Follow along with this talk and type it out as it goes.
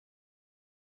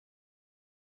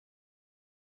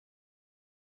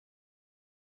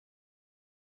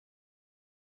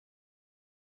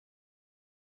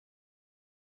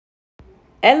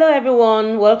Hello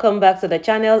everyone, welcome back to the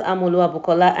channel. I'm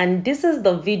Oluwabukola and this is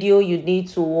the video you need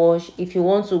to watch if you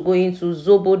want to go into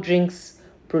Zobo drinks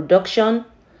production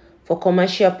for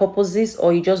commercial purposes,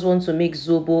 or you just want to make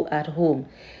Zobo at home.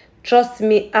 Trust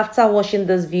me, after watching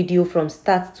this video from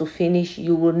start to finish,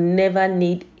 you will never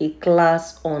need a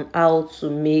class on how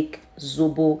to make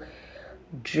Zobo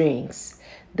drinks.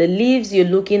 The leaves you're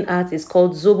looking at is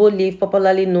called Zobo leaf,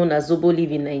 popularly known as Zobo leaf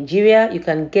in Nigeria. You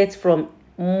can get from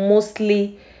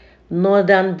mostly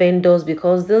northern vendors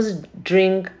because this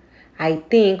drink, I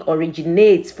think,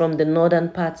 originates from the northern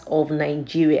part of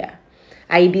Nigeria.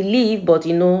 I believe, but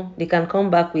you know, they can come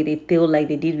back with a tale like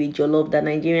they did with jollof, that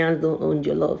Nigerians don't own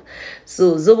jollof.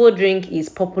 So Zobo drink is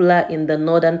popular in the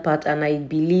northern part and I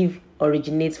believe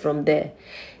originates from there.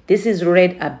 This is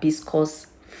red hibiscus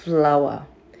flower.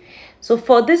 So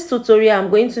for this tutorial, I'm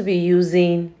going to be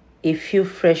using a few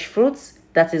fresh fruits,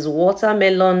 that is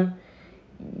watermelon,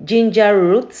 ginger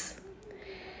roots.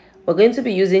 We're going to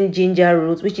be using ginger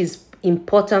roots, which is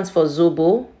important for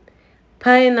Zobo,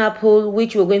 pineapple,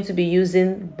 which we're going to be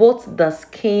using both the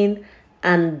skin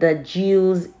and the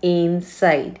juice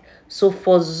inside. So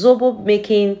for Zobo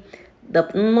making,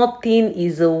 nothing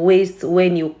is a waste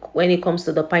when it comes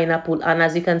to the pineapple. And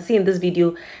as you can see in this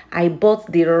video, I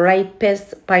bought the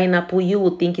ripest pineapple you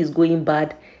would think is going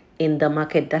bad in the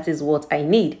market. That is what I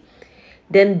need.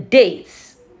 Then dates.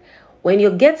 When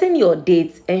you're getting your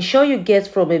dates, ensure you get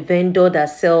from a vendor that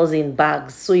sells in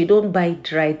bags, so you don't buy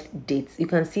dried dates. You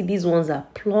can see these ones are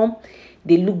plump.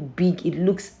 They look big. It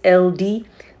looks healthy.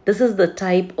 This is the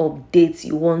type of dates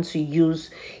you want to use.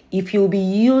 If you'll be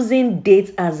using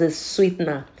dates as a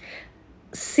sweetener,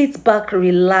 sit back,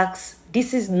 relax.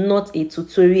 This is not a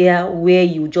tutorial where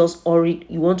you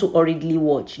want to hurriedly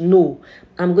watch. No,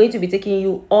 I'm going to be taking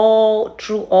you all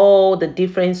through all the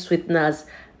different sweeteners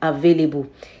available.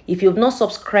 If you've not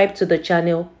subscribed to the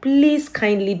channel, please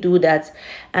kindly do that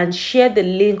and share the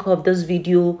link of this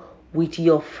video with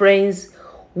your friends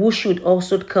who should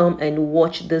also come and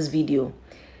watch this video.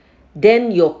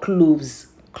 Then your cloves.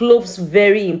 Cloves,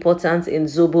 very important in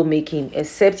Zobo making,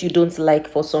 except you don't like,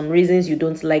 for some reasons you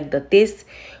don't like the taste,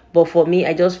 but for me,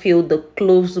 I just feel the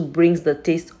cloves brings the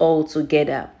taste all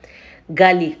together.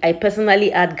 Garlic. I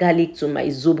personally add garlic to my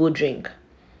Zobo drink,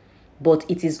 but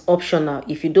it is optional.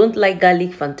 If you don't like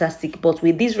garlic, fantastic. But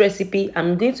with this recipe,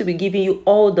 I'm going to be giving you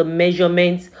all the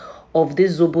measurements of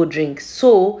this Zobo drink.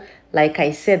 So like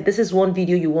I said, this is one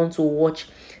video you want to watch.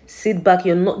 Sit back.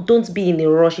 Don't be in a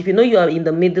rush. If you know you are in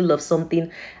the middle of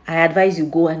something, I advise you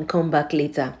go and come back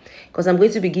later, because I'm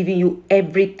going to be giving you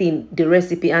everything, the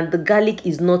recipe. And the garlic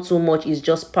is not so much, it's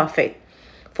just perfect.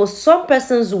 For some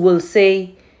persons will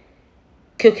say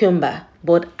cucumber,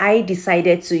 but I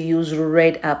decided to use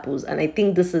red apples, and I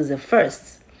think this is the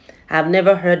first. I've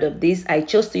never heard of this. I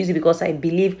chose to use it because I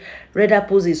believe red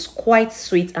apples is quite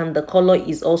sweet and the color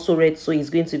is also red, so it's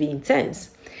going to be intense.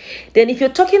 Then if you're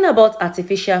talking about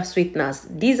artificial sweeteners,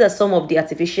 these are some of the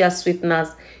artificial sweeteners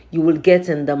you will get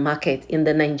in the market, in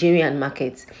the Nigerian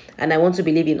market, and I want to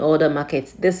believe in other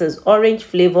markets. This is orange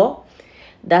flavor,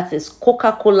 that is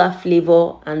Coca-Cola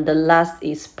flavor, and the last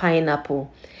is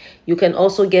pineapple. You can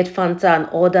also get Fanta and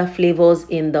other flavors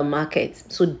in the market.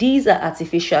 So these are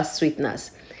artificial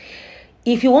sweeteners.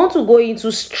 If you want to go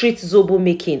into street Zobo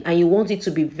making and you want it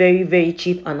to be very, very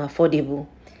cheap and affordable,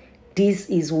 this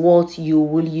is what you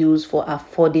will use for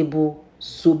affordable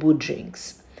Zobo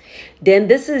drinks. Then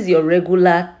this is your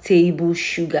regular table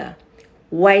sugar,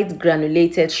 white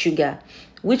granulated sugar,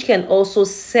 which can also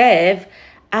serve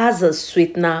as a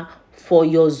sweetener for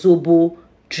your Zobo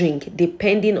drink,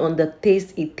 depending on the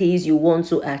taste it is you want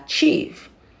to achieve.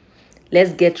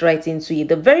 Let's get right into it.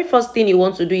 The very first thing you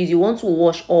want to do is you want to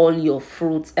wash all your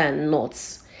fruits and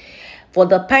nuts. For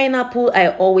the pineapple, I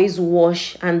always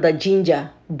wash, and the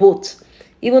ginger, both.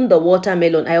 Even the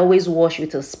watermelon, I always wash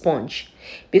with a sponge.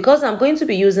 Because I'm going to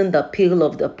be using the peel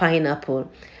of the pineapple,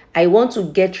 I want to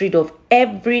get rid of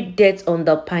every dirt on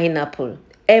the pineapple.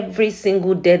 Every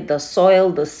single dirt, the soil,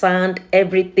 the sand,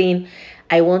 everything.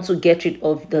 I want to get rid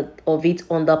of it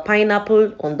on the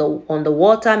pineapple, on the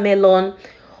watermelon,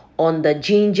 on the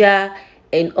ginger,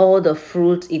 and all the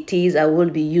fruit it is I will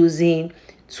be using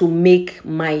to make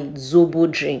my Zobo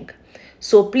drink.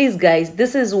 So please guys,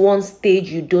 this is one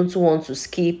stage you don't want to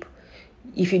skip.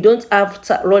 If you don't have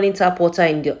running tap water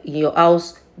in your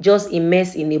house, just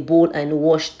immerse in a bowl and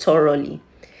wash thoroughly.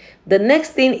 The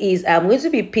next thing is I'm going to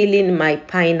be peeling my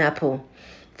pineapple.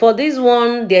 For this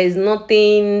one, there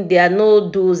are no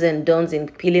do's and don'ts in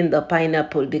peeling the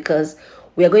pineapple, because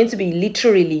we are going to be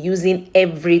literally using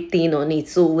everything on it.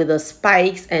 So with the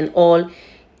spikes and all,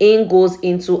 in goes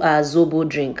into our Zobo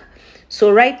drink. So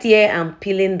right here, I'm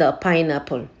peeling the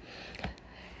pineapple.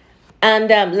 And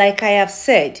like I have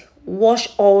said, wash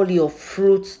all your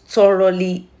fruits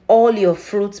thoroughly. All your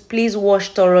fruits, please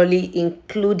wash thoroughly,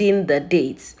 including the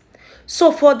dates.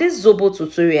 So for this Zobo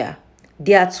tutorial,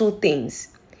 there are two things.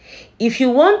 If you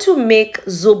want to make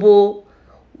Zobo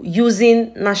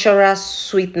using natural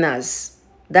sweeteners,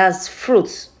 that's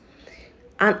fruits,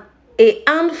 and a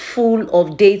handful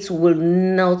of dates will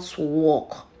not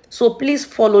work. So please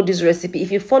follow this recipe.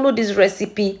 If you follow this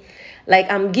recipe,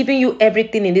 like I'm giving you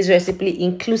everything in this recipe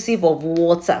inclusive of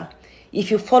water.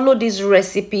 If you follow this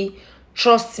recipe,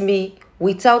 trust me,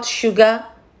 without sugar,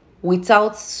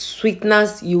 without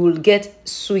sweeteners, you will get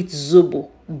sweet Zobo.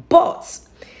 But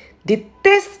the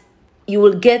taste you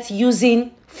will get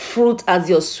using fruit as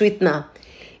your sweetener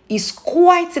is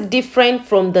quite different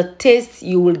from the taste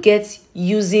you will get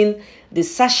using the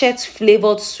sachet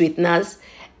flavored sweeteners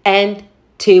and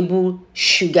table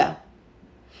sugar.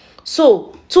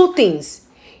 So, two things.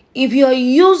 If you are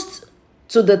used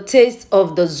to the taste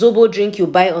of the Zobo drink you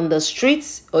buy on the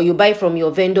streets or you buy from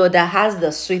your vendor that has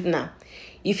the sweetener,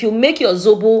 if you make your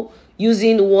Zobo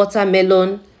using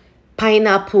watermelon,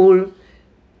 pineapple,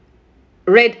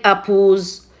 red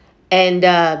apples, and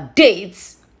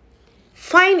dates,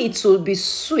 fine, it will be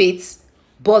sweet,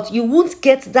 but you won't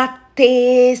get that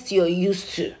taste you're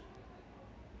used to.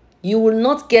 You will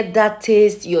not get that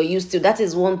taste you're used to. That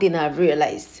is one thing I've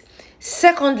realized.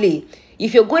 Secondly,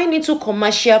 if you're going into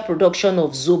commercial production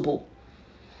of Zobo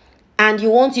and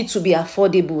you want it to be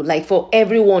affordable, like for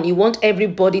everyone, you want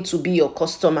everybody to be your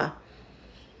customer,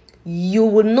 you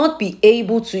will not be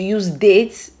able to use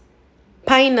dates,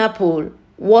 pineapple,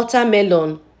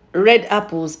 watermelon, red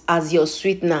apples as your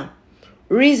sweetener.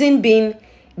 Reason being,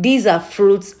 these are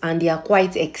fruits and they are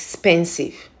quite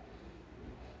expensive.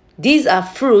 These are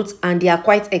fruits and they are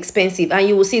quite expensive. And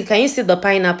you will see, can you see the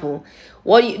pineapple?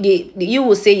 What you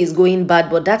will say is going bad,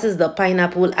 but that is the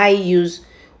pineapple I use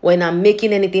when I'm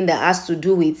making anything that has to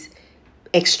do with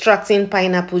extracting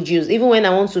pineapple juice. Even when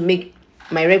I want to make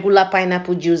my regular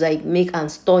pineapple juice I make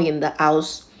and store in the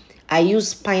house, I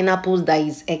use pineapples that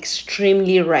is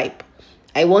extremely ripe.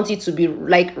 I want it to be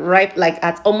like ripe, like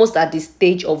at almost at the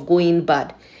stage of going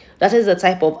bad. That is the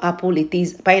type of apple it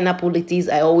is, pineapple it is,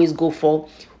 I always go for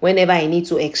whenever I need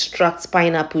to extract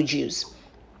pineapple juice.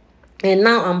 And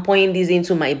now I'm pouring this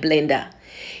into my blender.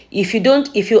 If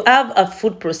you have a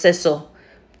food processor,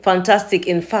 fantastic.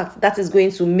 In fact, that is going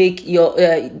to make your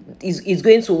is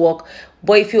going to work.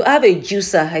 But if you have a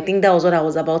juicer, I think that was what I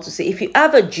was about to say. If you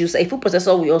have a juicer, a food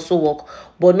processor will also work,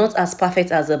 but not as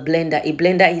perfect as a blender. A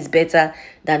blender is better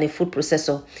than a food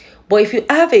processor. But if you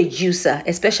have a juicer,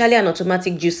 especially an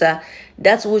automatic juicer,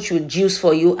 that's which will juice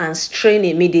for you and strain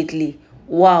immediately.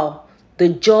 Wow, the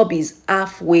job is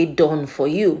halfway done for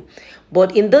you.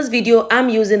 But in this video, I'm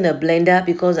using a blender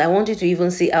because I want you to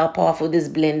even see how powerful this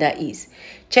blender is.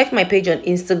 Check my page on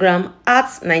Instagram at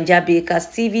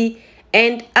NigerBakersTV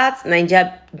and at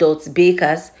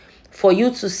Niger.bakers for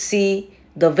you to see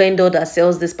the vendor that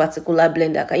sells this particular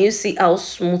blender. Can you see how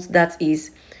smooth that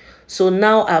is? So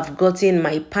now I've gotten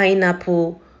my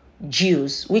pineapple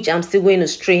juice, which I'm still going to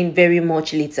strain very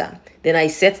much later. Then I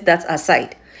set that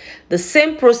aside. The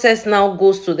same process now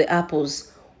goes to the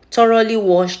apples. Thoroughly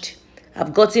washed.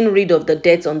 I've gotten rid of the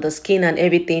dirt on the skin and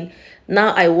everything.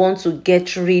 Now I want to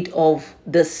get rid of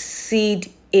the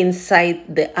seed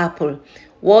inside the apple.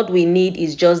 What we need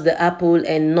is just the apple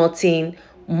and nothing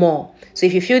more. So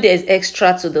if you feel there's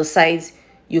extra to the sides,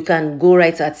 you can go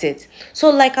right at it. So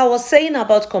like I was saying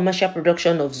about commercial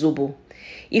production of Zobo,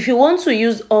 if you want to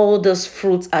use all those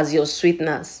fruits as your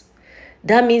sweeteners,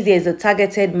 that means there's a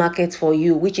targeted market for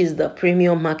you, which is the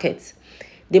premium market.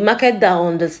 The market that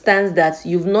understands that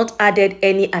you've not added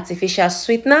any artificial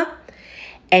sweetener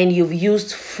and you've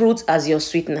used fruit as your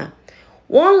sweetener.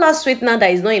 One last sweetener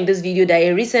that is not in this video that I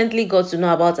recently got to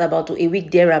know about a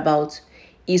week thereabout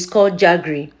is called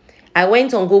jaggery. I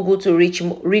went on Google to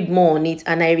read more on it,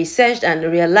 and I researched and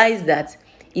realized that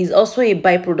it's also a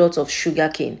byproduct of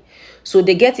sugarcane. So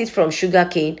they get it from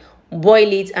sugarcane,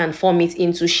 boil it and form it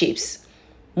into shapes,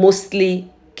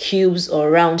 mostly cubes or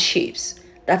round shapes.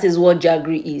 That is what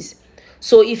jaggery is.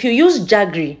 So if you use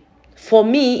jaggery, for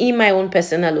me, in my own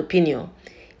personal opinion,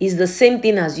 is the same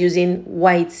thing as using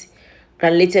white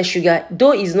granulated sugar,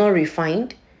 though it's not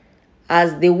refined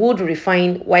as they would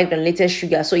refine white granulated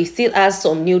sugar. So it still has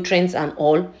some nutrients and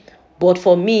all. But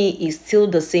for me, it's still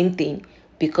the same thing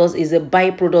because it's a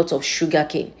byproduct of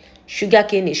sugarcane.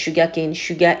 Sugarcane is sugarcane,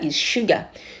 sugar is sugar.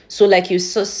 So like you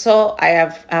saw,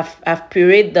 I've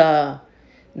pureed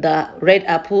the red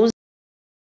apples.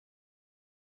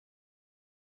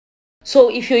 So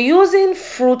if you're using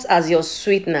fruit as your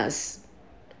sweeteners,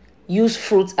 use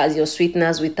fruit as your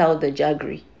sweeteners without the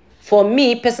jaggery. For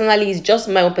me personally, it's just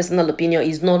my own personal opinion,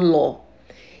 it's not law.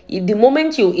 If the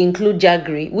moment you include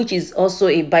jaggery, which is also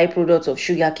a byproduct of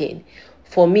sugarcane,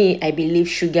 for me, I believe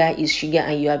sugar is sugar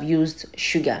and you have used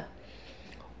sugar.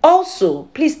 Also,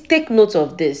 please take note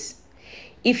of this.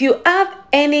 If you have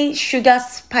any sugar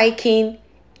spiking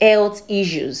health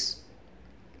issues,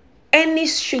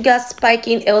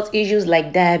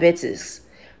 like diabetes,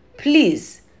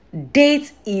 please,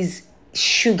 date is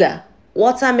sugar,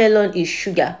 watermelon is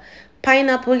sugar,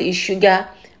 pineapple is sugar,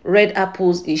 red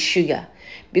apples is sugar.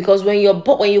 Because when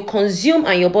you consume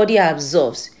and your body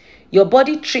absorbs, your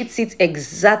body treats it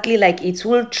exactly like it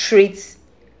will treat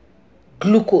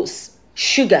glucose,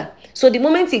 sugar. So the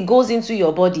moment it goes into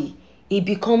your body, it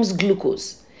becomes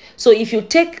glucose. So if you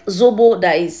take Zobo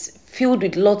that is filled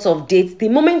with lots of dates, the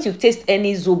moment you taste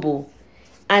any Zobo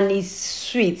and it's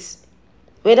sweet,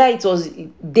 whether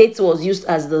dates was used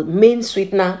as the main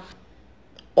sweetener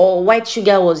or white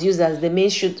sugar was used as the main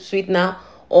sweetener,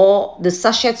 or the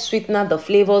sachet sweetener, the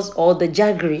flavors, or the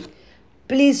jaggery,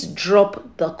 please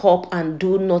drop the cup and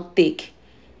do not take.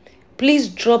 Please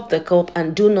drop the cup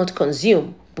and do not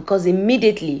consume, because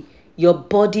immediately your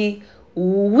body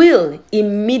will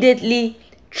immediately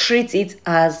treat it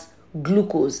as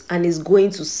glucose and is going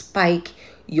to spike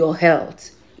your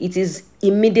health. It is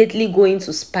immediately going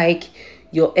to spike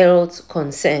your health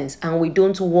concerns, and we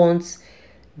don't want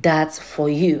that for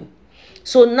you.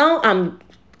 So now I'm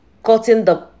cutting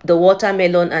the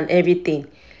watermelon and everything.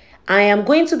 I am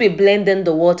going to be blending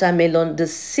the watermelon, the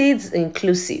seeds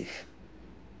inclusive.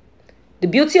 The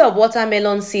beauty of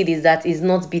watermelon seed is that it's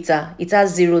not bitter. It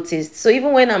has zero taste. So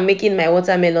even when I'm making my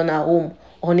watermelon at home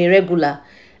on a regular,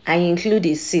 I include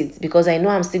the seeds because I know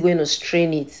I'm still going to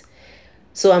strain it.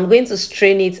 So I'm going to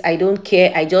strain it. I don't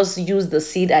care. I just use the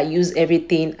seed. I use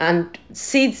everything. And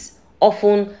seeds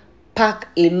often pack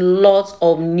a lot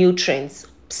of nutrients.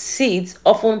 Seeds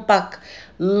often pack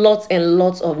lots and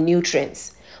lots of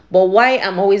nutrients. But why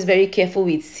I'm always very careful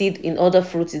with seed in other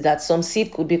fruits is that some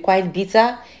seed could be quite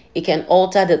bitter. It can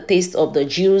alter the taste of the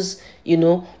juice,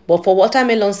 But for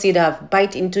watermelon seed, I've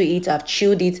bite into it, I've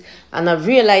chewed it, and I've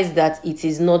realized that it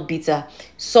is not bitter.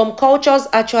 Some cultures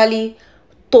actually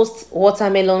toast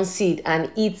watermelon seed and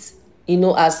eat,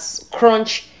 as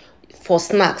crunch for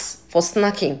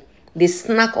snacking. They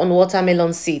snack on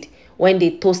watermelon seed when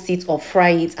they toast it or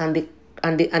fry it, and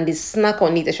they snack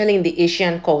on it, especially in the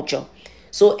Asian culture.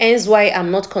 So hence why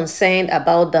I'm not concerned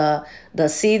about the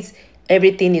seeds.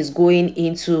 Everything is going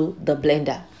into the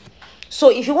blender. So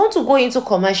if you want to go into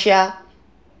commercial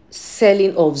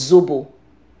selling of Zobo,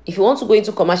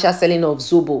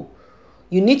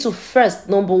 you need to first,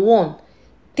 number one,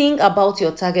 think about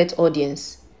your target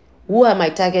audience. Who are my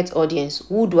target audience?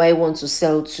 Who do I want to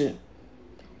sell to?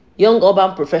 Young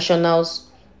urban professionals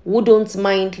who don't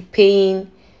mind paying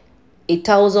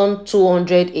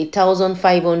 1,200,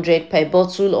 1,500 per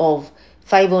bottle of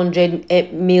 500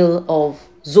 ml of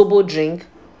Zobo drink,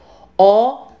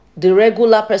 or the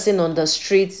regular person on the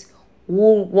street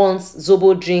who wants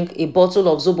Zobo drink, a bottle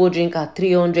of Zobo drink at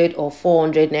 300 or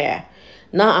 400 naira.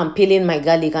 Now I'm peeling my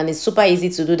garlic, and it's super easy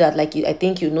to do that. I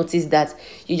think you noticed that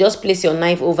you just place your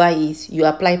knife over it, you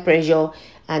apply pressure,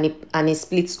 and it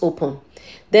splits open.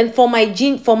 Then for my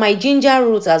ginger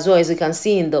roots as well, as you can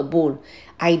see in the bowl,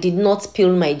 I did not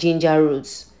peel my ginger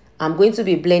roots. I'm going to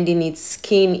be blending it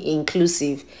skin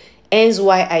inclusive. Hence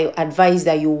why I advise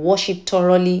that you wash it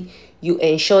thoroughly. You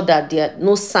ensure that there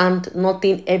no sand,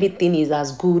 nothing, everything is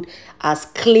as good, as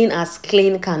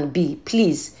clean can be.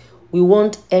 Please, we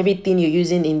want everything you're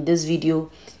using in this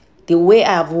video. The way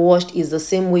I've washed is the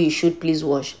same way you should please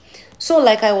wash. So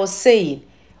like I was saying,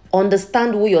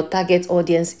 understand who your target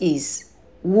audience is.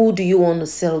 Who do you want to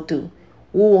sell to?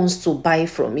 Who wants to buy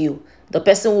from you? The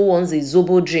person who wants a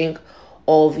Zobo drink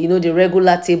of, the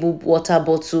regular table water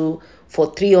bottle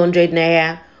for 300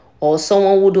 naira, or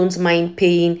someone who don't mind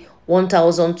paying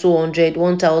 1,200,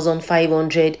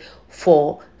 1,500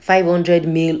 for 500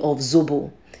 ml of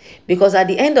Zobo. Because at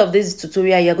the end of this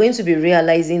tutorial, you're going to be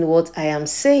realizing what I am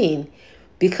saying,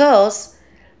 because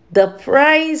the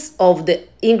price of the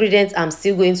ingredients, I'm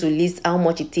still going to list how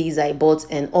much it is I bought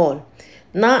and all.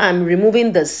 Now I'm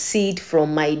removing the seed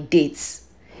from my dates.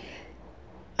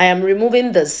 I am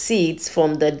removing the seeds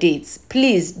from the dates.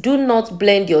 Please do not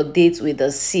blend your dates with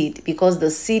the seed, because the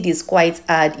seed is quite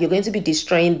hard. You're going to be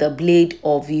destroying the blade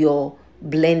of your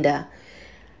blender.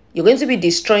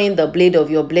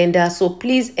 So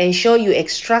please ensure you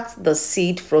extract the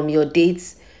seed from your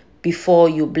dates before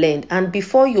you blend. And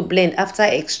before you blend, after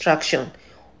extraction,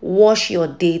 wash your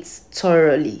dates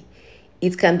thoroughly.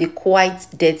 it can be quite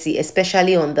dirty,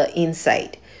 especially on the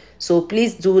inside. So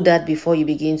please do that before you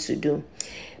begin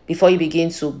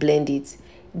to blend it.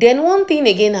 Then one thing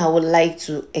again I would like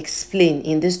to explain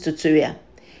in this tutorial.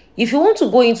 If you want to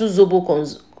go into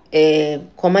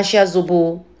commercial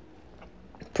Zobo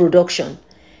production,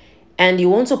 and you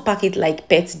want to pack it like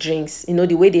pet drinks, you know,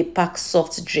 the way they pack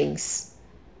soft drinks,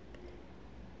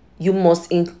 you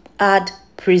must add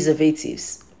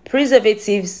preservatives.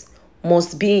 Preservatives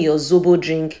must be in your Zobo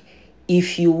drink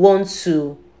if you want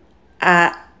to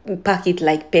pack it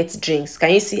like pet drinks.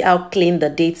 Can you see how clean the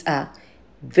dates are?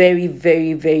 Very,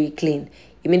 very, very clean.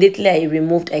 Immediately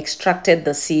I extracted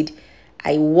the seed.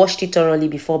 I washed it thoroughly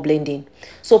before blending.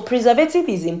 So preservative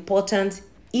is important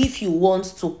if you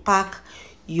want to pack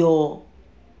your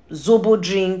Zobo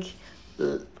drink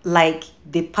like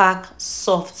they pack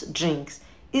soft drinks.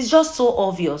 It's just so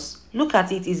obvious. Look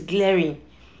at it, it's glaring.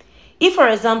 If, for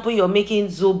example, you're making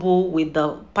Zobo with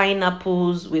the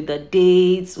pineapples, with the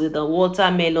dates, with the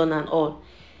watermelon and all,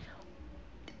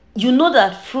 you know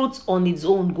that fruit on its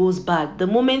own goes bad. The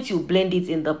moment you blend it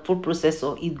in the food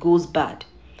processor, it goes bad.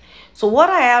 So what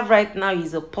I have right now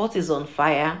is a pot is on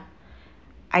fire.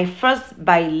 I first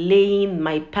by laying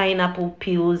my pineapple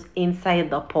peels inside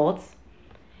the pot.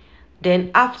 Then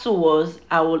afterwards,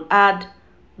 I will add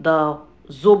the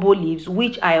Zobo leaves,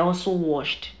 which I also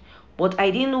washed. But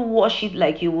I didn't wash it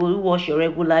like you will wash your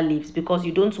regular leaves, because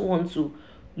you don't want to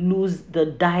lose the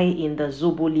dye in the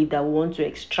Zobo leaf that we want to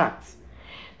extract.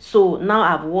 So now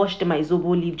I've washed my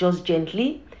Zobo leaf just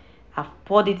gently. I've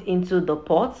poured it into the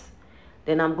pot.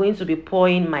 Then I'm going to be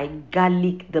pouring my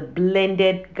garlic, the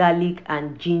blended garlic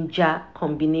and ginger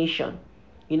combination.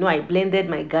 You know, I blended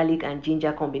my garlic and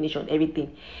ginger combination,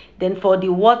 everything. Then for the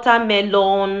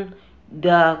watermelon,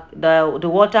 the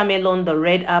watermelon, the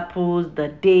red apples, the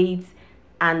dates,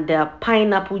 and the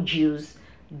pineapple juice,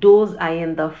 those are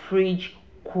in the fridge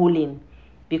cooling,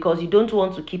 because you don't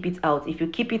want to keep it out. If you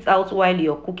keep it out while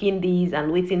you're cooking these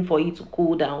and waiting for it to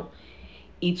cool down,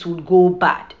 it will go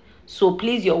bad. So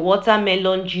please, your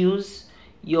watermelon juice,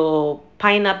 your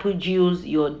pineapple juice,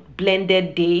 your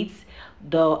blended dates,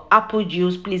 the apple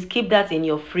juice, please keep that in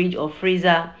your fridge or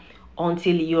freezer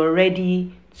until you're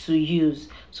ready to use.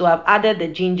 So I've added the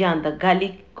ginger and the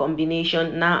garlic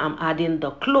combination. Now I'm adding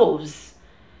the cloves.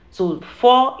 So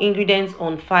 4 ingredients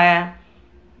on fire: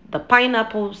 the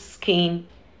pineapple skin,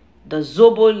 the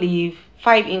Zobo leaf,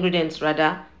 5 ingredients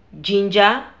rather,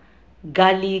 ginger,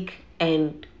 garlic,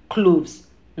 and cloves.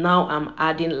 Now I'm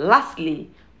adding lastly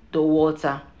the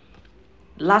water.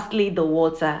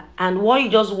 And what you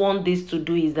just want this to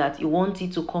do is that you want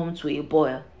it to come to a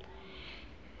boil.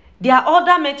 There are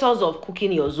other methods of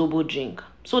cooking your Zobo drink,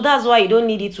 so that's why you don't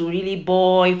need it to really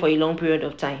boil for a long period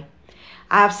of time.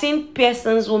 I have seen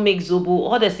persons who make Zobo,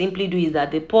 all they simply do is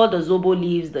that they pour the Zobo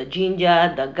leaves, the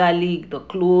ginger, the garlic, the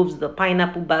cloves, the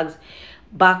pineapple bags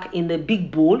back in the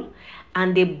big bowl,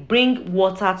 and they bring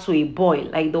water to a boil.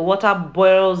 Like the water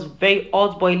boils, very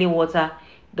hot boiling water.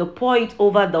 They pour it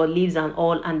over the leaves and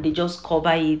all, and they just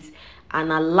cover it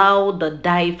and allow the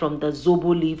dye from the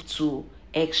Zobo leaf to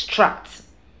extract.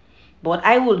 But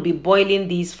I will be boiling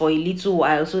this for a little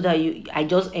while so that I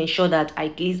just ensure that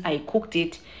at least I cooked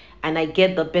it and I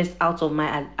get the best out of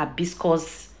my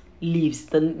hibiscus leaves.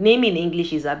 The name in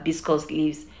English is hibiscus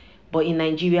leaves, but in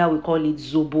Nigeria we call it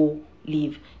Zobo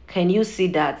leaf. Can you see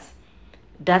that?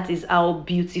 That is how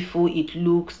beautiful it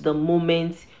looks the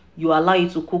moment you allow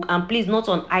it to cook. And please, not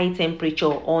on high temperature,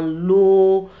 on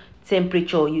low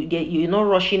temperature. You're not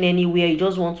rushing anywhere. You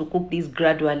just want to cook this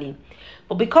gradually.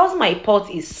 But because my pot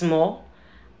is small,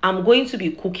 I'm going to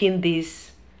be cooking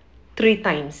this 3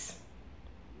 times.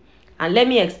 And let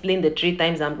me explain the 3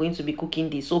 times I'm going to be cooking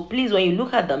this. So please, when you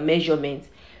look at the measurement,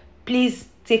 please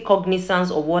take cognizance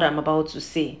of what I'm about to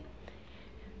say.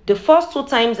 The first 2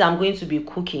 times I'm going to be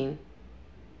cooking,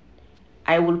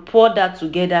 I will pour that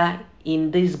together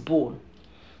in this bowl.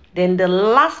 Then the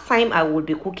last time I will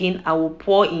be cooking, I will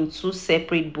pour in 2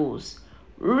 separate bowls.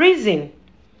 Reason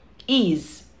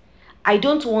is I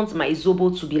don't want my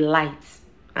Zobo to be light,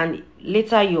 and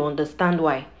later you understand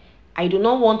why. I do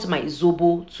not want my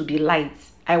Zobo to be light.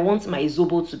 I want my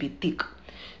Zobo to be thick.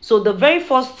 So the very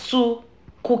first 2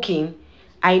 cooking,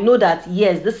 I know that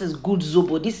yes, this is good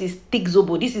Zobo, this is thick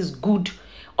Zobo, this is good,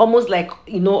 almost like,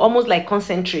 you know, almost like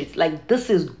concentrate, like this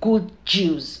is good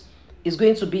juice is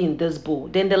going to be in this bowl.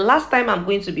 Then the last time I'm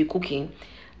going to be cooking,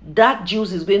 that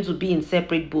juice is going to be in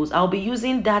separate bowls. I'll be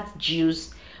using that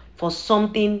juice for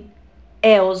something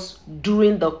else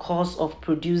during the course of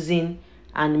producing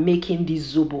and making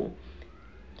this Zobo.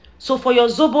 So for your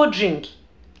Zobo drink,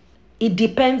 it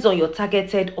depends on your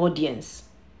targeted audience.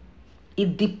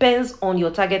 It depends on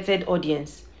your targeted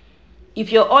audience.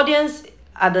 If your audience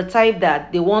are the type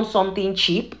that they want something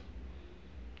cheap,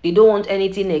 they don't want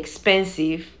anything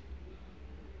expensive,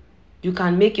 you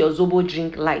can make your Zobo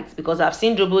drink light. Because I've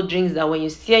seen Zobo drinks that when you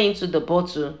stare into the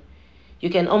bottle, you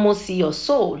can almost see your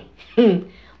soul.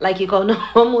 Like you can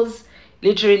almost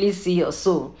literally see your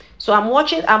soul. So I'm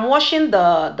washing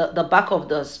the back of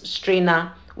the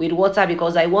strainer with water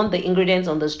because I want the ingredients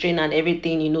on the strainer and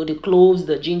everything, you know, the cloves,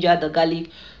 the ginger, the garlic,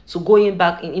 to go in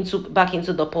back into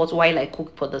the pot while I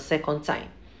cook for the second time.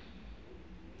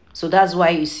 So that's why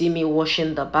you see me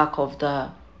washing the back of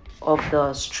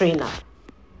the strainer.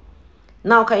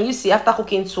 Now can you see, after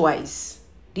cooking twice,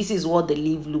 this is what the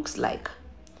leaf looks like.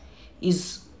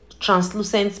 It's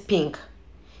translucent pink.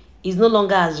 It's no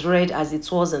longer as red as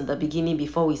it was in the beginning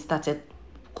before we started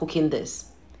cooking this.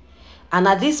 And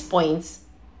at this point,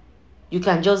 you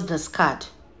can just discard.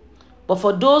 But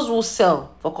for those who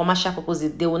sell for commercial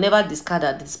purposes, they will never discard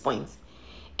at this point.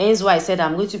 Hence why I said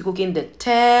I'm going to be cooking the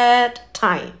third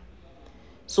time.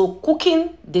 So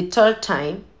cooking the third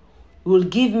time will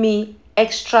give me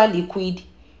extra liquid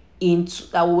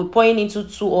I will be pouring into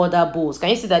 2 other bowls. Can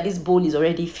you see that this bowl is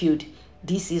already filled?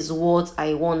 This is what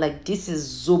I want. Like, this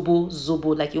is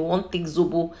Zobo. Like, you want thick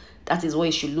Zobo, that is what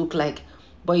it should look like.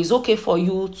 But it's okay for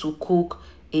you to cook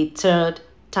a third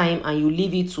time and you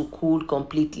leave it to cool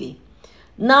completely.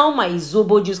 Now my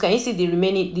Zobo juice, can you see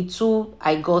the 2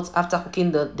 I got after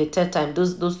cooking the third time,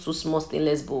 those 2 small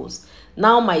stainless bowls.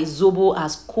 Now my Zobo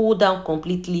has cooled down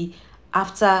completely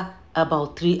after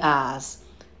about 3 hours.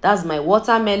 That's my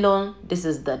watermelon. This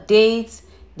is the dates.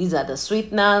 These are the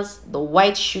sweeteners, the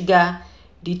white sugar,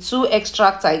 the 2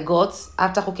 extracts I got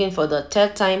after cooking for the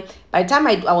third time. By the time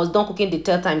I was done cooking the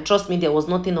third time, trust me, there was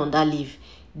nothing on that leaf.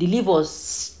 The leaf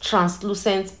was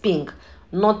translucent pink.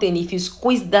 Nothing. If you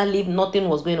squeeze that leaf, nothing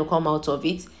was going to come out of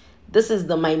it. This is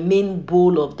my main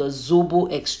bowl of the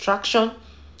Zobo extraction.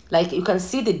 Like, you can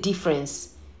see the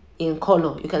difference in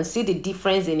color. You can see the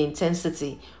difference in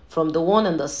intensity from the one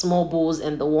in the small bowls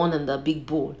and the one in the big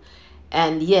bowl.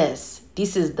 And yes,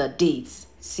 this is the dates.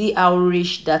 See how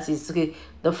rich that is. Okay,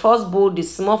 the first bowl, the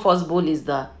small first bowl is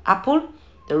the apple,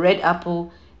 the red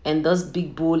apple, and this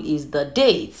big bowl is the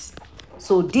dates.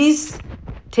 So this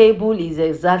table is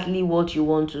exactly what you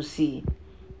want to see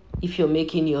if you're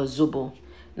making your Zobo.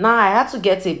 Now I had to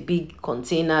get a big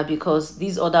container because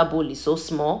this other bowl is so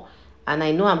small and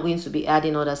I know I'm going to be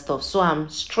adding other stuff. So I'm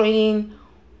straining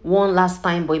one last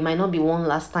time, but it might not be one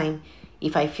last time.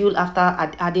 If I feel after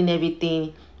adding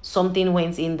everything, something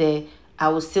went in there, I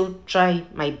will still try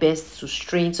my best to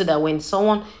strain so that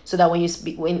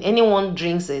when anyone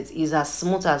drinks it, is as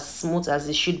smooth as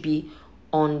it should be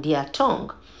on their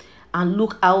tongue. And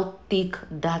look how thick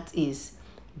that is.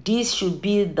 This should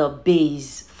be the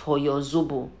base for your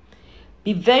Zobo.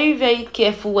 Be very, very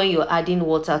careful when you're adding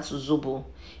water to Zobo.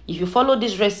 If you follow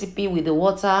this recipe with the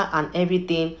water and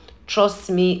everything, trust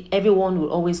me, everyone will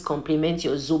always compliment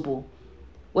your Zobo.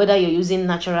 Whether you're using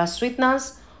natural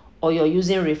sweeteners, or you're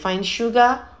using refined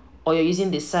sugar, or you're using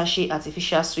the sachet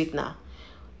artificial sweetener.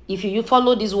 If you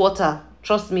follow this water,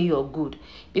 trust me, you're good.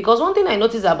 Because one thing I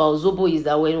noticed about Zobo is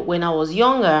that when I was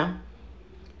younger,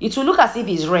 it will look as if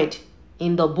it's red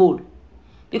in the bowl.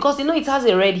 Because you know it has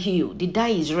a red hue. The dye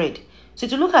is red. So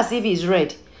it will look as if it's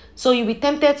red. So you'll be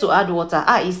tempted to add water.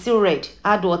 Ah, it's still red.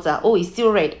 Add water. Oh, it's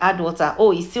still red. Add water.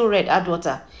 Oh, it's still red. Add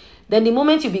water. Then the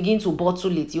moment you begin to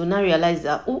bottle it, you'll now realize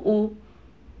that,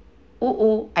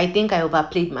 I think I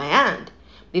overplayed my hand.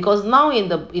 Because now in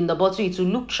the bottle, it will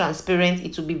look transparent.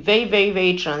 It will be very, very,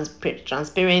 very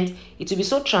transparent. It will be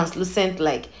so translucent,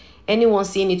 like anyone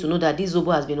seeing it will know that this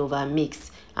Zobo has been over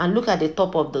mixed. And look at the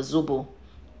top of the Zobo.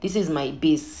 This is my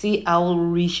base. See how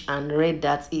rich and red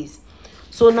that is.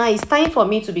 So now it's time for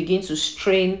me to begin to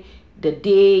strain the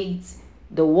dates,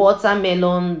 the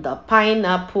watermelon, the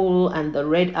pineapple, and the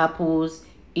red apples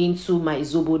into my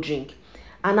Zobo drink.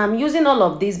 And I'm using all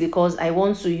of this because I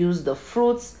want to use the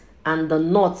fruits and the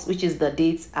nuts, which is the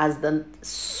dates, as the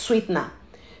sweetener.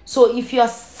 So if you are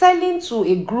selling to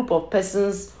a group of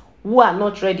persons who are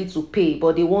not ready to pay,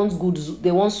 but they want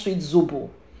sweet Zobo,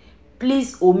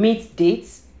 please omit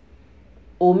dates,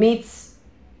 omit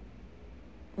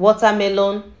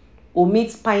watermelon,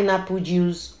 omit pineapple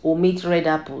juice, omit red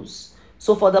apples.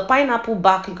 So for the pineapple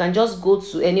back, you can just go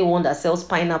to anyone that sells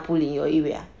pineapple in your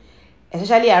area,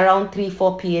 especially around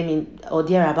 3-4 p.m. or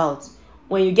thereabouts.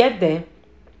 When you get there,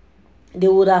 they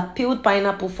would have peeled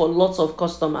pineapple for lots of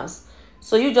customers.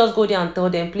 So you just go there and tell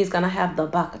them, please, can I have the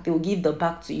back? They will give the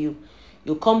back to you.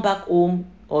 You come back home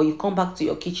or you come back to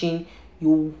your kitchen,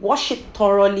 you wash it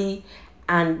thoroughly,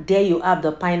 and there you have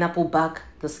the pineapple back,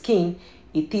 the skin.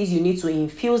 it is you need to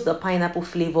infuse the pineapple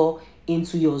flavor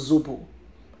into your Zobo.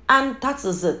 And that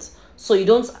is it. So you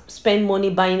don't spend money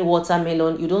buying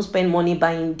watermelon, you don't spend money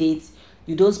buying dates,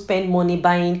 you don't spend money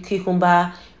buying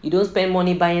cucumber, you don't spend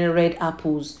money buying red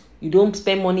apples, you don't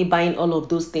spend money buying all of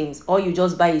those things. All you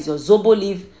just buy is your Zobo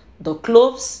leaf, the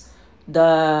cloves,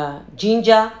 the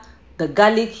ginger, the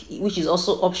garlic, which is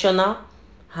also optional,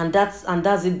 and that's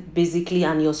it basically,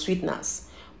 and your sweeteners.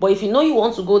 But if you know you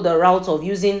want to go the route of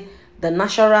using the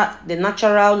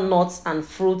natural nuts and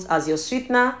fruits as your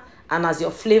sweetener and as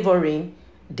your flavoring,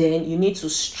 then you need to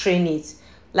strain it.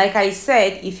 Like I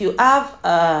said, if you have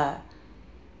a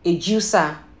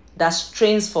juicer that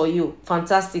strains for you,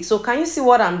 fantastic. So can you see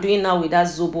what I'm doing now with that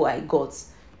Zobo I got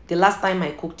the last time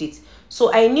I cooked it?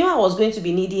 So I knew I was going to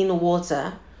be needing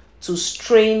water to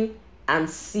strain and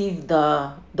sieve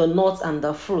the nuts and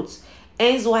the fruits.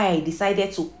 Hence why I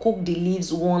decided to cook the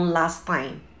leaves one last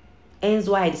time. Hence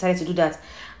why I decided to do that.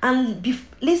 And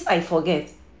lest I forget,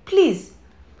 please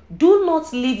do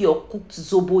not leave your cooked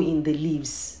Zobo in the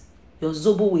leaves. Your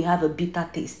Zobo will have a bitter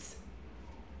taste.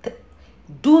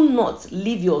 Do not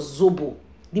leave your Zobo.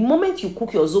 The moment you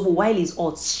cook your Zobo while it's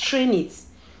hot, strain it.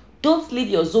 Don't leave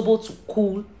your Zobo to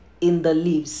cool in the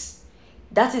leaves.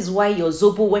 That is why your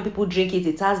Zobo, when people drink it,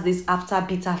 it has this after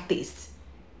bitter taste.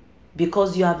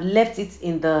 Because you have left it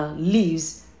in the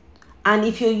leaves. And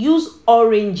if you use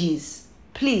oranges,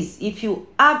 please, if you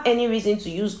have any reason to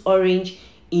use orange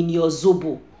in your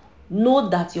Zobo, know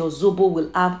that your Zobo will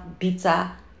have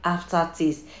bitter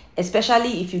aftertaste,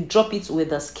 especially if you drop it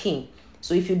with the skin.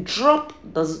 So if you drop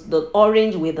the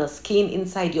orange with the skin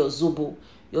inside your Zobo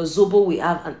will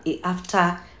have an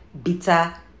after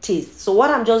bitter taste. So what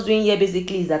I'm just doing here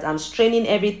basically is that I'm straining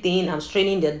everything. I'm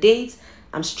straining the dates,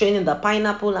 I'm straining the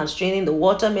pineapple, I'm straining the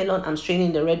watermelon, I'm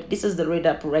straining the red. This is the red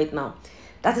apple right now.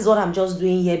 That is what I'm just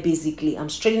doing here basically. I'm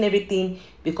straining everything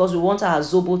because we want our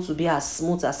Zobo to be as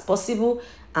smooth as possible.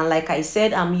 And like I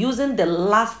said, I'm using the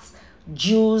last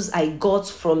juice I got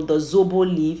from the Zobo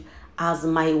leaf as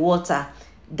my water.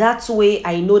 That way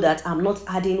I know that I'm not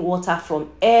adding water from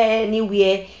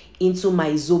anywhere into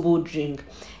my Zobo drink.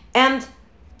 And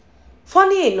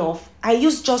funny enough, I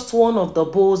used just one of the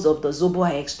bowls of the Zobo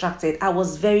I extracted. I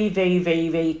was very, very, very,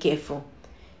 very careful.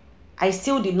 I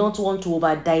still did not want to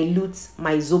over dilute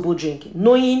my Zobo drink,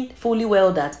 knowing fully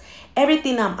well that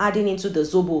everything I'm adding into the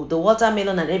Zobo, the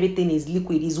watermelon and everything is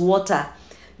liquid, is water.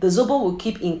 The Zobo will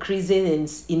keep increasing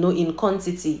in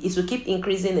quantity. It will keep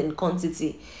increasing in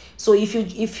quantity. So if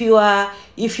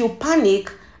you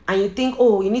panic and you think,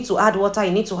 oh, you need to add water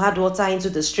into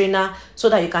the strainer so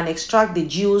that you can extract the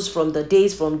juice from the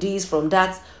dates, from this, from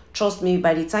that, trust me,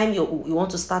 by the time you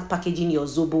want to start packaging your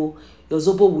Zobo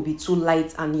will be too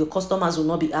light and your customers will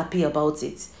not be happy about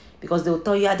it. Because they will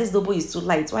tell you, yeah, this Zobo is too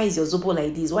light. Why is your Zobo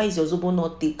like this? Why is your Zobo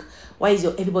not thick?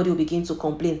 Everybody will begin to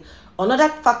complain. Another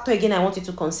factor again I want you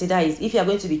to consider is if you are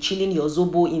going to be chilling your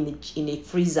Zobo in a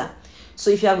freezer. So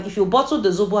if you bottle the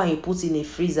Zobo and you put in a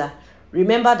freezer,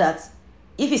 remember that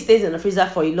if it stays in the freezer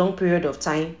for a long period of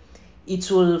time, it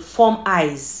will form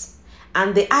ice.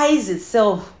 And the ice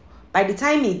itself, by the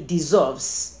time it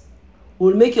dissolves,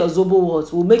 will make your Zobo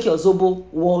what? Will make your Zobo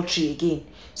watery again.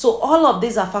 So all of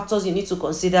these are factors you need to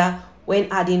consider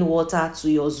when adding water to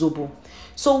your Zobo.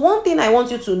 So one thing I want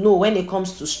you to know when it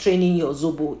comes to straining your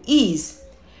Zobo is,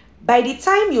 by the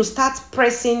time you start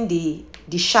pressing the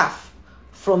shaft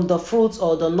from the fruit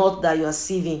or the nut that you are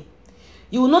sieving,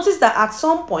 you will notice that at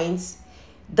some point,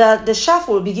 the shaft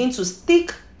will begin to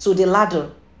stick to the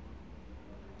ladle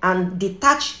and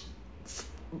detach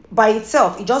by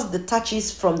itself. It just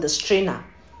detaches from the strainer.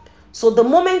 So the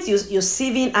moment you're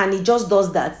sieving and it just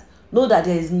does that, know that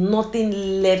there is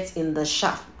nothing left in the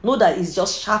shaft. Know that it's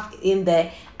just shaft in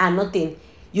there and nothing.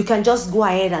 You can just go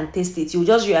ahead and taste it. You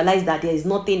just realize that there is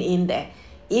nothing in there.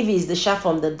 If it's the shaft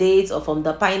from the dates or from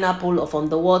the pineapple or from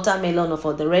the watermelon or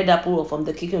from the red apple or from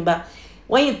the cucumber,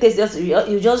 when you taste it,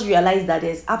 you just realize that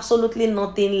there's absolutely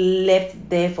nothing left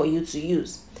there for you to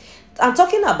use. I'm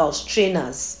talking about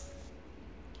strainers.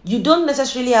 You don't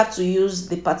necessarily have to use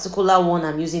the particular one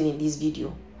I'm using in this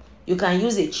video. You can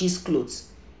use a cheesecloth.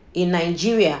 In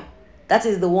Nigeria, that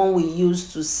is the one we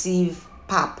use to sieve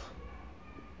pap.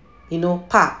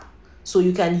 Pap. So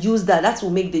you can use that. That will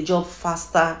make the job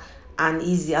faster and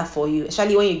easier for you.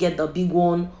 Especially when you get the big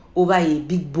one over a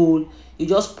big bowl. You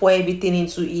just pour everything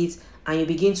into it and you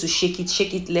begin to shake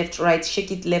it left, right,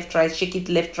 shake it left, right, shake it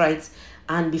left, right.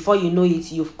 And before you know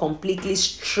it, you've completely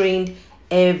strained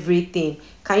everything.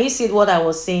 Can you see what I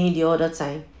was saying the other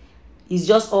time? It's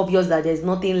just obvious that there's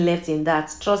nothing left in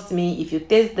that. Trust me, if you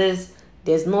taste this,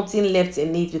 there's nothing left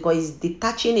in it because it's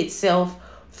detaching itself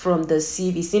from the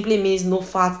sieve. It simply means no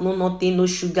fat, no nothing, no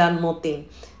sugar, nothing.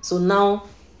 So now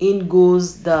in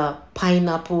goes the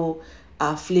pineapple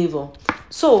flavor.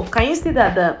 So can you see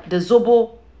that the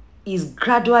Zobo is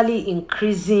gradually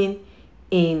increasing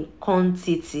in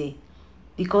quantity,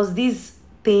 because these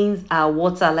things are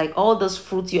water, like all those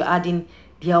fruits you're adding,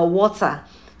 they are water.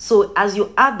 So as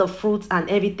you add the fruits and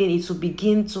everything, it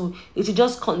will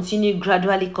just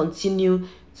gradually continue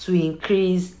to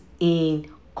increase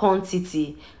in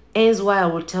quantity. Hence why I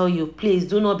will tell you, please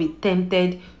do not be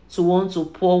tempted to want to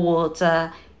pour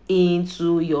water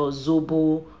into your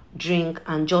Zobo drink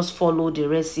and just follow the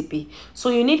recipe. So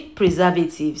you need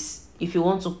preservatives if you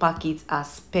want to pack it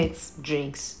as pet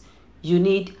drinks. You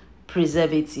need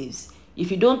preservatives. If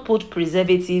you don't put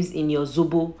preservatives in your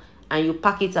Zobo and you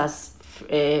pack it as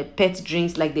pet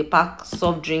drinks, like they pack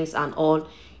soft drinks and all,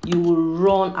 you will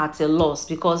run at a loss,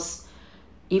 because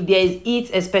if there is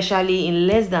heat, especially in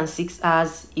less than 6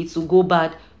 hours, it will go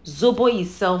bad. Zobo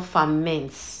itself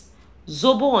ferments.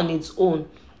 Zobo on its own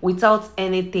without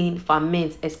anything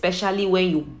ferments, especially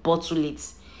when you bottle it.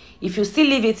 If you still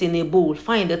leave it in a bowl,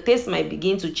 fine, the taste might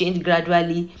begin to change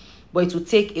gradually, but it will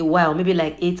take a while, maybe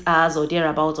like 8 hours or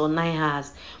thereabout, or 9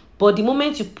 hours. But the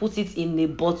moment you put it in a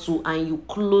bottle and you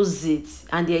close it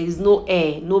and there is no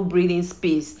air, no breathing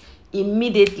space,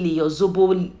 immediately your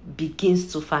Zobo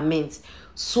begins to ferment.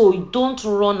 So don't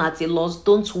run at a loss,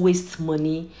 don't waste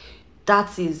money.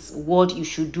 That is what you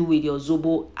should do with your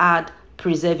Zobo. Add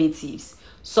preservatives.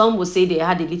 Some will say they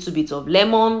add a little bit of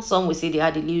lemon, some will say they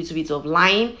add a little bit of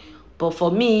lime. But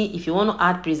for me, if you want to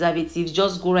add preservatives,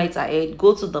 just go right ahead,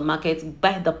 go to the market,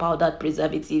 buy the powdered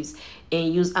preservatives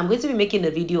and use. I'm going to be making a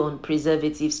video on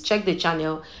preservatives. Check the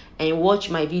channel and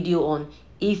watch my video on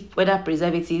whether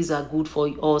preservatives are good for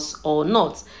us or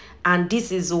not. And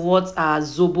this is what our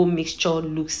Zobo mixture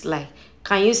looks like.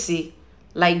 Can you see?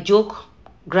 Like joke,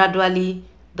 gradually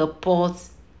the pot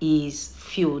is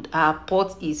filled. Our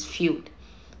pot is filled.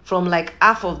 From like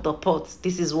half of the pot,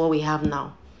 this is what we have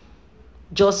now.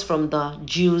 Just from the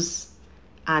juice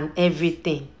and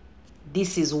everything,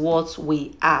 this is what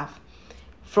we have.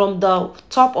 From the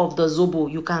top of the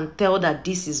Zobo, you can tell that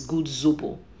this is good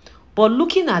Zobo. But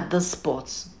looking at this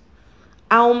pot,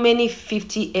 how many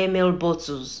 50 ml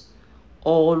bottles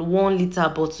or 1 liter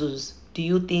bottles do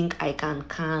you think I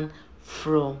can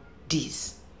from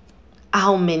this?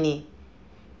 How many?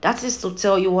 That is to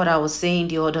tell you what I was saying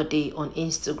the other day on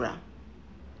Instagram.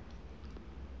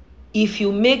 If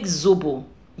you make Zobo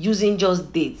using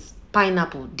just dates,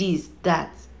 pineapple, this,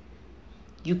 that,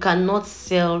 you cannot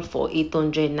sell for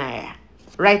 800 naira.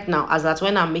 Right now, as at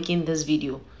when I'm making this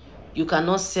video, you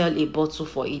cannot sell a bottle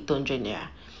for 800 naira.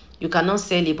 You cannot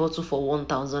sell a bottle for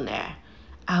 1,000 naira.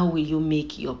 How will you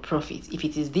make your profit? If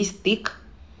it is this thick,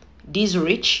 this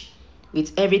rich,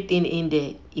 with everything in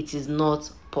there, it is not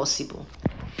possible.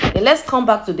 Then let's come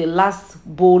back to the last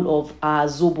bowl of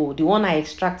Zobo, the one I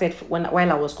extracted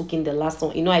while I was cooking the last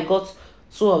one. You know, I got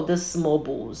 2 of these small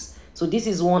bowls. So this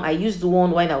is one, I used the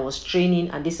one while I was training,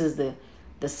 and this is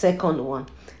the second one.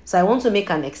 So I want to make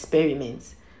an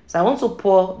experiment. So I want to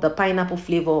pour the pineapple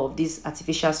flavor of this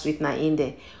artificial sweetener in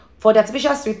there. For the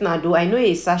artificial sweetener though, I know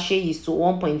a sachet is to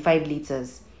 1.5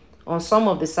 liters. On some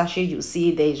of the sachet you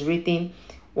see there is written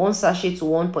 1 sachet to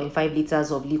 1.5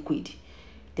 liters of liquid.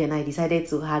 Then I decided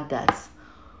to add that.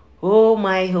 Oh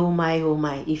my, oh my, oh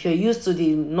my. If you're used to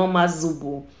the normal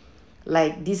Zobo,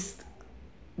 like this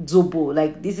Zobo,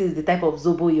 like this is the type of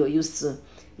Zobo you're used to.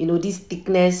 You know, this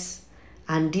thickness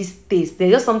and this taste.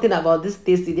 There's just something about this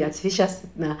taste in the artificial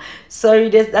sweetener. Sorry,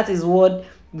 that is what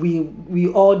we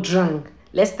all drank.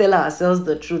 Let's tell ourselves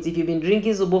the truth. If you've been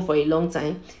drinking Zobo for a long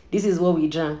time, this is what we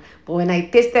drank. But when I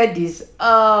tasted this,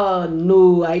 oh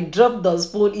no, I dropped the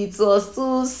spoon. It was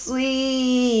too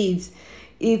sweet.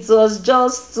 It was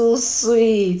just too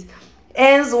sweet.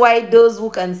 Hence why those who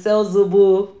can sell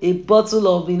Zobo, a bottle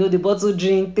of, you know, the bottle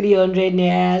drink, 300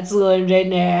 naira, 200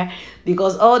 naira,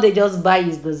 because all they just buy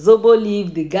is the Zobo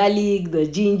leaf, the garlic, the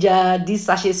ginger, these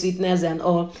sachet sweeteners and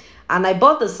all. And I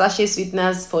bought the sachet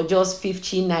sweeteners for just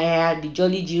 15 naira, the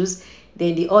Jolly Juice.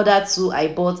 Then the other 2 I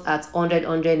bought at 100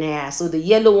 naira. So the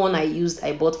yellow one I used,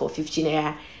 I bought for 15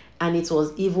 naira. And it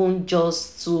was even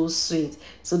just too sweet.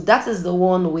 So that is the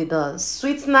one with the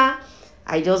sweetener.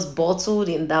 I just bottled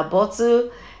in that bottle.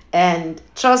 And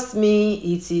trust me,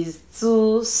 it is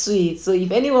too sweet. So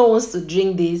if anyone wants to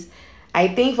drink this, I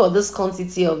think for this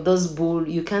quantity of this bowl,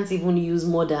 you can't even use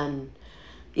more than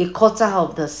a quarter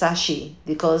of the sachet,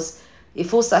 because a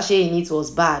full sachet in it was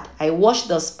bad. I washed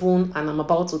the spoon and I'm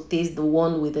about to taste the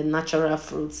one with the natural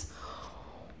fruits.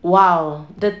 Wow,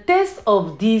 the taste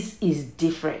of this is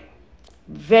different.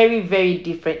 Very, very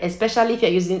different, especially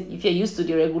if you're used to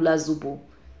the regular Zobo,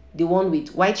 the one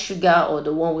with white sugar or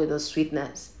the one with the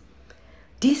sweetness.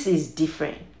 This is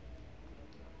different.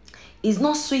 It's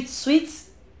not sweet,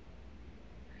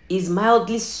 it's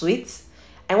mildly sweet.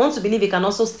 I want to believe it can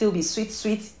also still be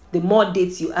sweet. The more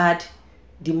dates you add,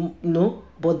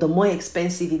 but the more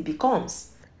expensive it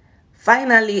becomes.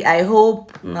 Finally, I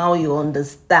hope now you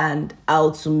understand how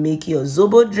to make your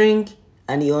Zobo drink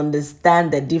and you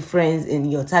understand the difference in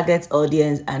your target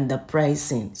audience and the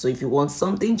pricing. So if you want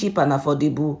something cheap and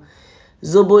affordable,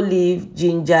 Zobo leaf,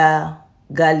 ginger,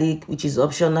 garlic, which is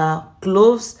optional,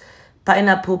 cloves,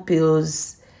 pineapple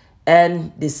peels,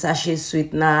 and the sachet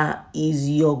sweetener is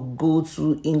your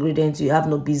go-to ingredient. You have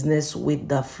no business with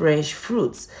the fresh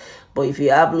fruits. But if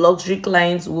you have luxury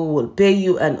clients who will pay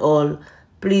you and all,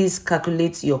 please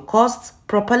calculate your costs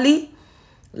properly.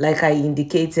 Like I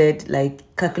indicated,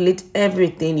 like calculate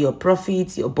everything, your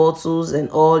profits, your bottles and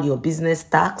all, your business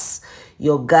tax,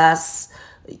 your gas,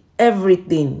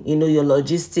 everything, your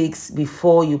logistics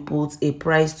before you put a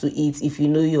price to it if you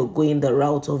know you're going the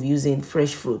route of using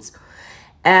fresh fruits.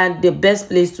 And the best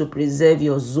place to preserve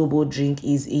your Zobo drink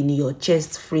is in your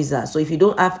chest freezer. So if you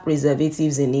don't have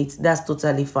preservatives in it, that's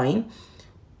totally fine.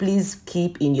 Please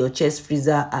keep in your chest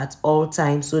freezer at all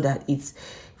times so that it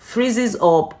freezes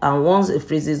up, and once it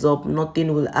freezes up,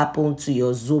 nothing will happen to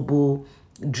your Zobo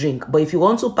drink. But if you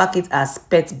want to pack it as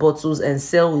PET bottles and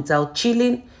sell without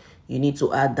chilling, you need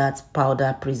to add that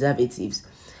powder preservatives.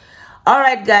 All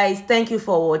right, guys, thank you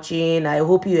for watching. I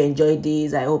hope you enjoyed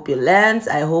this. I hope you learned.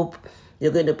 I hope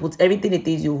you're going to put everything it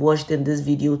is you've watched in this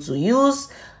video to use.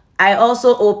 I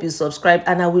also hope you subscribe,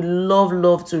 and I would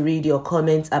love to read your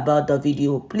comments about the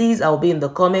video. Please, I'll be in the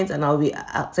comments and I'll be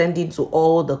attending to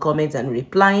all the comments and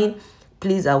replying.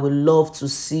 Please, I would love to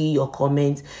see your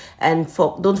comments. And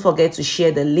don't forget to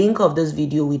share the link of this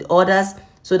video with others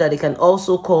so that they can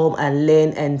also come and learn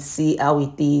and see how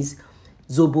it is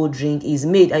Zobo drink is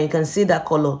made. And you can see that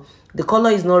color. The color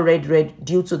is not red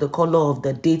due to the color of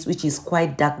the dates, which is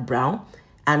quite dark brown,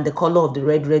 and the color of the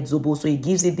red Zobo. So it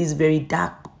gives it this very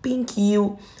dark pink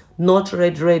hue, not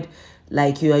red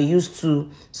like you are used to,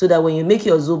 so that when you make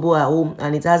your Zobo at home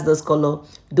and it has this color,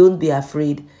 don't be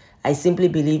afraid. I simply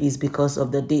believe it's because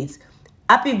of the dates.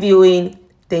 Happy viewing.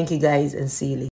 Thank you guys, and see you later.